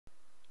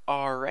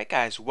Alright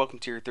guys, welcome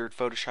to your third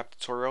Photoshop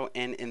tutorial,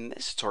 and in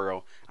this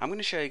tutorial I'm going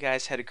to show you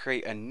guys how to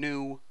create a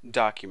new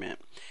document.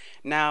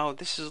 Now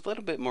this is a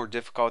little bit more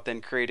difficult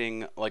than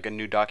creating like a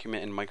new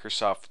document in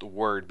Microsoft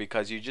Word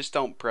because you just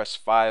don't press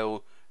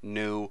File,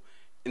 New,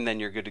 and then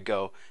you're good to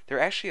go. There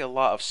are actually a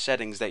lot of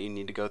settings that you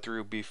need to go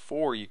through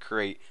before you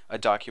create a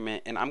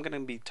document, and I'm going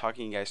to be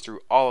talking you guys through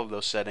all of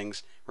those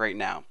settings right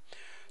now.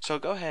 So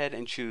go ahead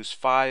and choose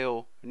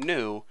File,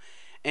 New.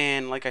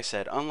 And like I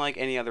said, unlike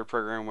any other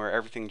program where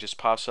everything just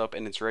pops up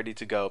and it's ready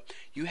to go,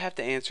 you have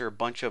to answer a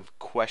bunch of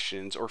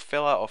questions or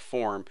fill out a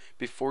form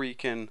before you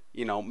can,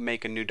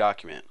 make a new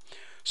document.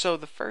 So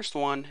the first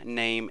one,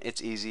 name,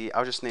 it's easy.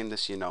 I'll just name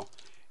this,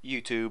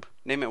 YouTube,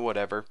 name it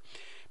whatever.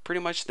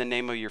 Pretty much the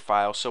name of your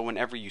file, so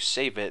whenever you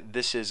save it,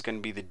 this is going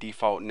to be the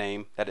default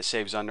name that it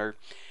saves under.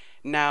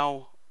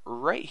 Now,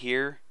 right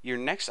here, your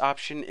next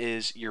option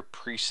is your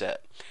preset.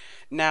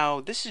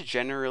 Now, this is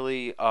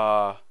generally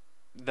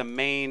the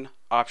main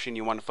option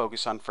you want to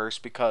focus on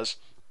first because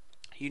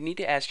you need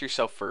to ask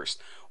yourself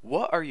first,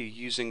 what are you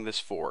using this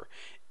for?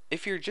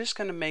 If you're just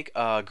going to make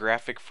a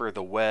graphic for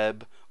the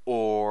web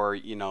or,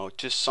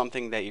 just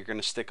something that you're going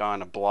to stick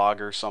on a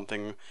blog or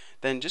something,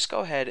 then just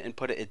go ahead and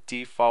put it at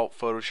default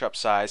Photoshop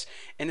size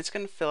and it's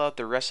going to fill out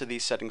the rest of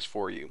these settings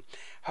for you.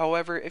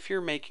 However, if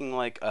you're making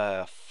like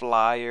a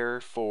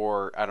flyer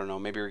for, I don't know,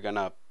 maybe you're going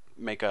to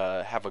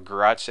have a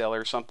garage sale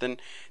or something,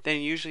 then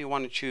you usually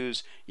want to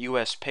choose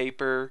US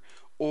paper,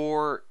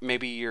 or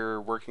maybe you're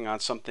working on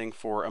something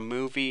for a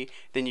movie,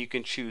 then you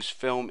can choose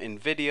film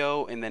and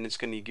video, and then it's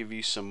going to give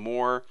you some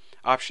more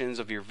options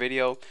of your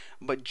video.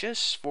 But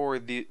just for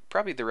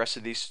probably the rest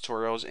of these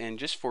tutorials and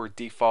just for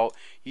default,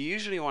 you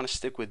usually want to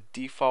stick with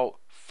default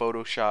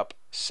Photoshop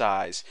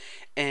size,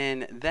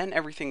 and then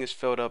everything is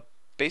filled up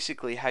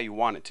basically how you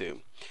want it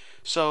to.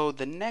 So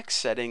the next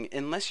setting,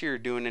 unless you're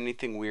doing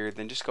anything weird,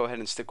 then just go ahead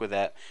and stick with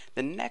that.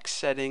 The next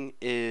setting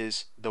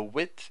is the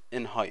width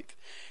and height.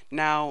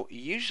 Now,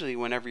 usually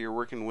whenever you're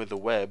working with the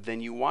web, then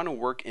you want to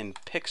work in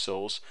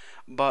pixels,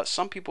 but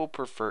some people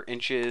prefer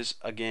inches.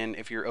 Again,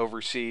 if you're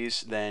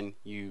overseas, then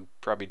you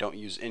probably don't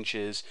use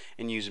inches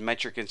and use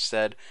metric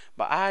instead,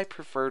 but I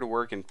prefer to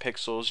work in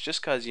pixels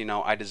just because,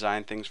 I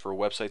design things for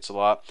websites a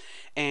lot,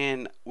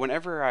 and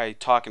whenever I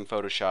talk in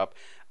Photoshop,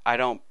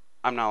 I'm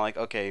not like,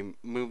 okay,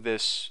 move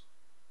this,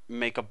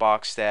 make a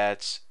box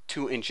that's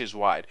 2 inches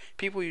wide.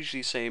 People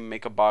usually say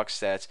make a box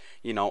that's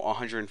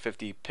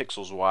 150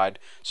 pixels wide,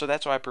 so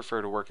that's why I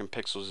prefer to work in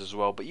pixels as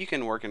well, but you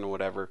can work in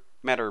whatever,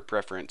 matter of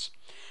preference.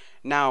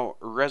 Now,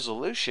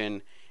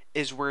 resolution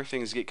is where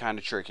things get kind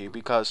of tricky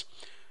because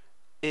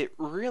it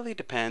really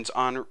depends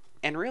on,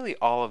 and really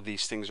all of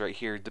these things right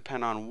here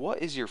depend on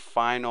what is your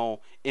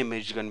final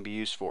image going to be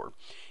used for.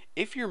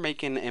 If you're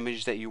making an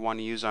image that you want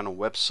to use on a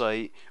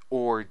website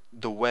or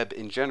the web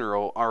in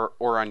general,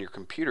 or on your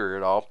computer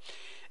at all,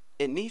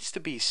 it needs to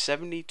be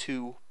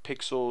 72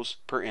 pixels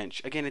per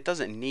inch. Again, it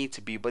doesn't need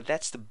to be, but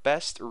that's the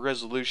best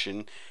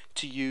resolution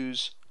to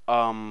use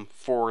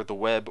for the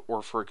web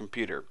or for a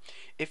computer.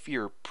 If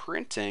you're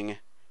printing,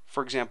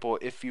 for example,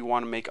 if you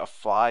want to make a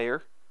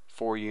flyer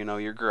for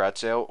your garage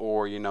sale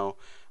or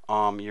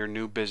your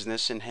new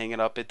business and hang it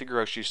up at the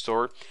grocery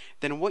store,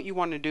 then what you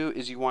want to do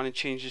is you want to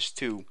change this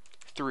to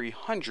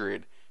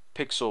 300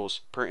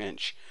 pixels per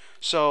inch.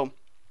 So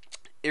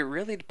it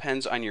really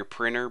depends on your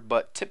printer,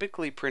 but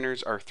typically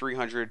printers are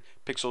 300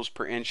 pixels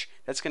per inch.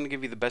 That's going to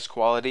give you the best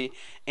quality.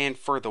 And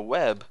for the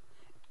web,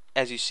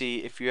 as you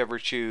see, if you ever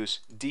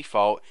choose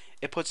default,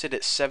 it puts it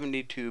at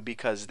 72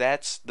 because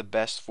that's the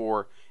best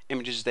for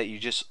images that you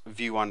just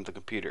view on the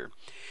computer.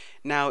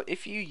 Now,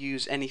 if you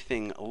use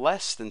anything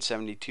less than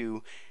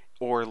 72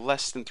 or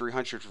less than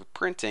 300 for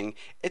printing,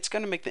 it's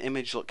going to make the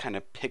image look kind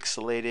of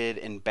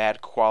pixelated and bad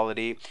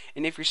quality.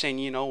 And if you're saying,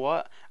 you know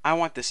what, I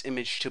want this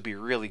image to be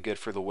really good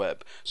for the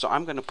web, so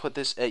I'm going to put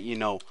this at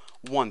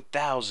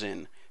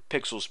 1000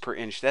 pixels per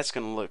inch, that's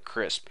going to look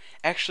crisp.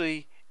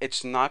 Actually,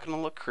 it's not going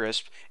to look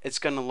crisp, it's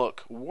going to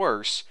look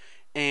worse.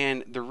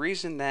 And the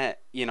reason that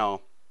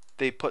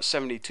they put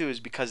 72 is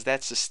because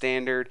that's the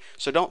standard.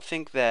 So don't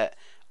think that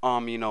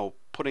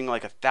putting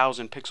like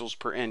 1,000 pixels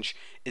per inch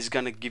is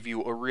going to give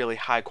you a really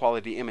high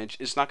quality image.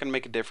 It's not going to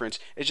make a difference.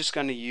 It's just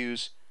going to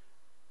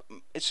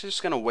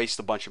waste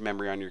a bunch of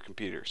memory on your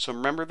computer. So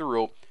remember the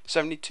rule: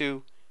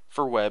 72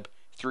 for web,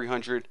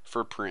 300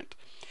 for print.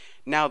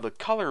 Now the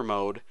color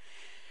mode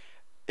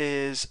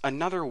is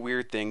another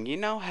weird thing. You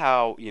know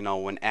how,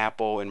 when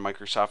Apple and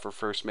Microsoft were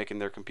first making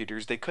their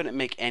computers, they couldn't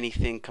make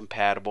anything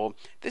compatible.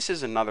 This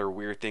is another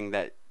weird thing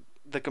that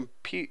the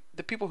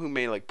people who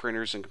made like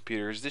printers and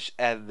computers just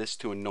added this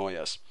to annoy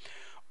us.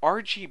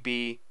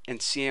 RGB and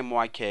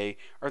CMYK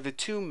are the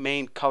two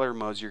main color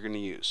modes you're going to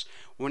use.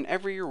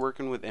 Whenever you're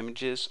working with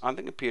images on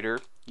the computer,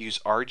 use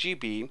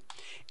RGB,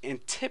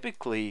 and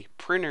typically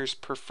printers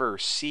prefer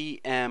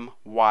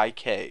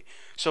CMYK.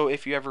 So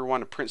if you ever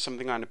want to print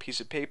something on a piece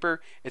of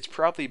paper, it's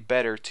probably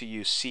better to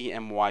use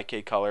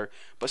CMYK color,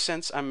 but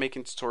since I'm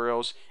making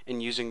tutorials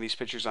and using these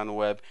pictures on the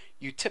web,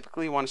 you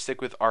typically want to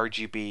stick with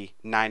RGB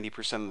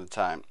 90% of the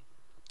time.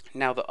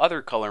 Now the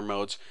other color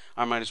modes,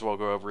 I might as well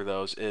go over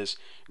those, is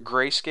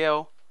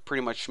grayscale.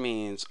 Pretty much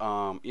means,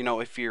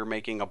 if you're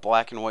making a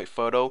black and white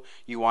photo,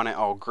 you want it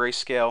all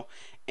grayscale.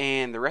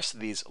 And the rest of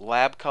these,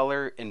 lab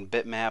color and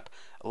bitmap.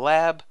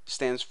 Lab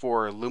stands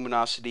for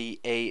luminosity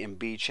A and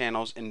B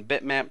channels, and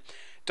bitmap,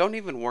 don't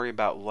even worry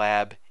about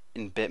lab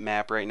and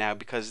bitmap right now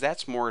because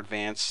that's more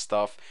advanced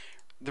stuff.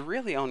 The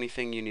really only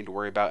thing you need to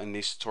worry about in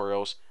these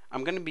tutorials,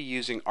 I'm going to be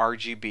using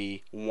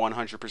RGB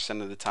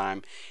 100% of the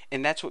time,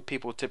 and that's what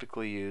people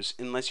typically use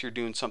unless you're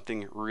doing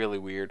something really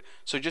weird.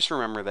 So just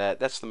remember that.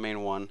 That's the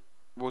main one.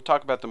 We'll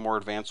talk about the more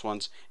advanced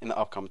ones in the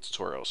upcoming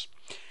tutorials.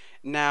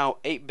 Now,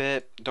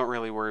 8-bit, don't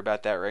really worry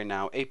about that right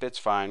now. 8-bit's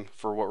fine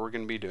for what we're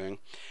going to be doing.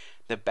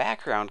 The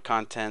background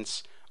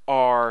contents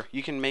are,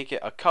 you can make it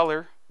a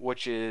color,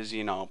 which is,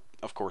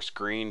 of course,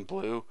 green,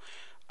 blue.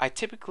 I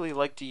typically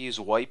like to use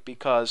white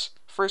because,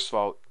 first of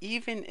all,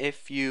 even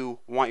if you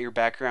want your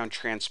background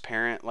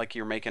transparent, like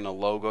you're making a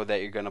logo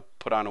that you're going to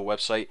put on a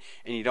website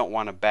and you don't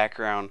want a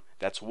background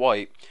that's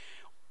white,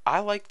 I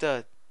like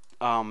to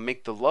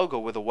make the logo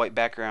with a white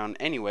background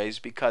anyways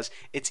because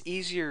it's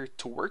easier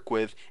to work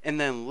with, and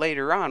then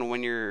later on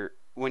when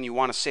you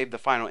want to save the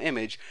final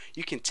image,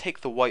 you can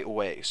take the white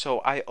away. So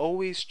I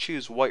always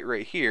choose white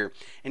right here,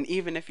 and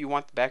even if you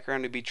want the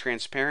background to be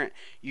transparent,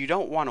 you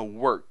don't want to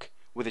work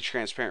with a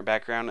transparent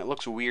background. It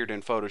looks weird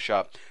in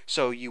Photoshop.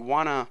 So you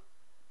want to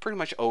pretty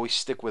much always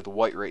stick with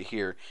white right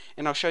here.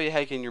 And I'll show you how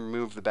you can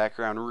remove the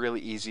background really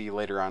easy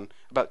later on,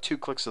 about 2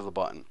 clicks of the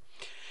button.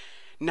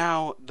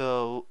 Now,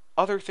 the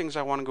other things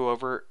I want to go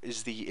over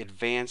is the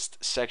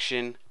advanced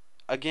section.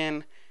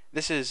 Again,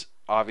 this is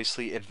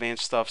obviously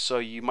advanced stuff, so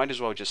you might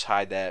as well just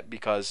hide that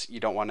because you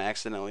don't want to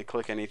accidentally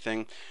click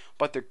anything.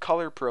 But the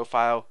color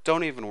profile,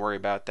 don't even worry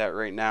about that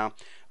right now.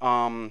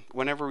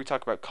 Whenever we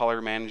talk about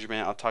color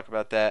management, I'll talk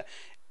about that.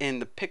 In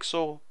the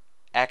pixel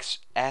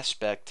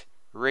aspect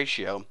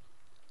ratio,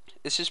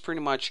 this is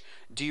pretty much,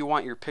 do you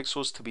want your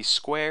pixels to be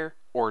square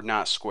or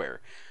not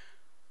square?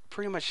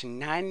 Pretty much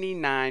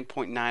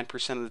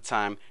 99.9% of the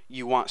time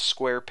you want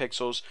square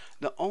pixels.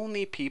 The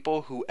only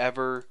people who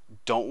ever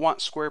don't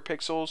want square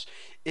pixels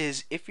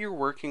is if you're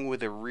working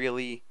with a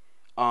really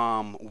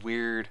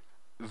weird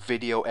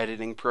video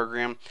editing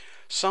program.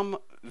 Some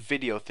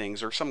video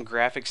things or some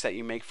graphics that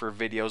you make for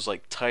videos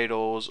like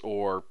titles,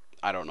 or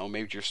I don't know,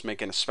 maybe you're just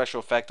making a special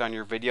effect on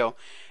your video,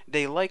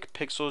 they like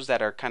pixels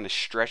that are kind of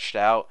stretched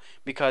out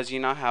because you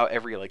know how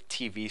every like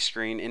TV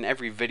screen and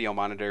every video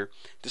monitor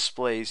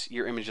displays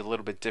your image a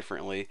little bit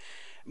differently.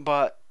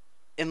 But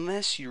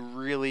unless you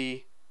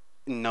really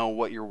know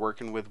what you're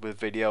working with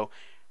video,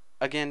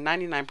 again,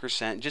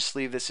 99%, just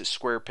leave this as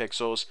square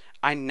pixels.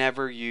 I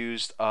never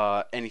used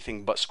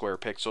anything but square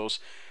pixels.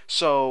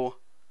 So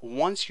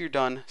once you're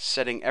done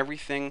setting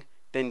everything,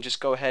 then just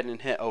go ahead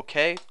and hit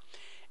OK,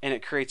 and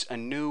it creates a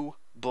new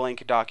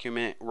blank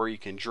document where you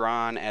can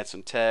draw on, add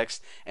some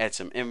text, add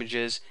some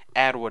images,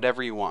 add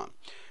whatever you want.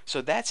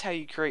 So that's how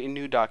you create a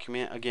new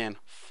document. Again,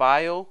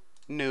 File,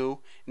 New,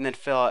 and then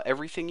fill out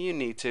everything you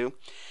need to.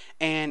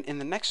 And in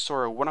the next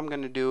tutorial, what I'm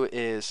going to do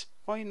is,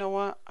 well, you know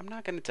what? I'm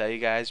not going to tell you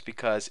guys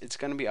because it's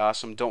going to be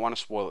awesome. Don't want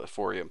to spoil it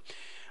for you.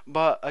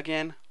 But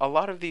again, a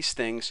lot of these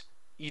things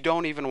you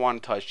don't even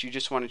want to touch. You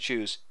just want to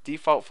choose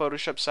default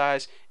Photoshop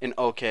size and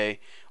OK.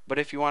 But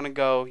if you want to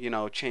go,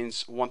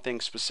 change one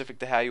thing specific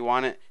to how you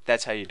want it,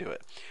 that's how you do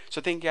it. So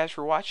thank you guys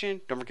for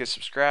watching. Don't forget to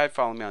subscribe,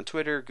 follow me on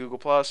Twitter,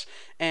 Google+,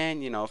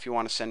 and if you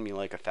want to send me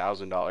like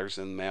 $1,000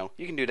 in the mail,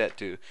 you can do that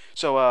too.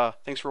 So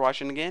thanks for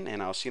watching again,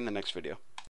 and I'll see you in the next video.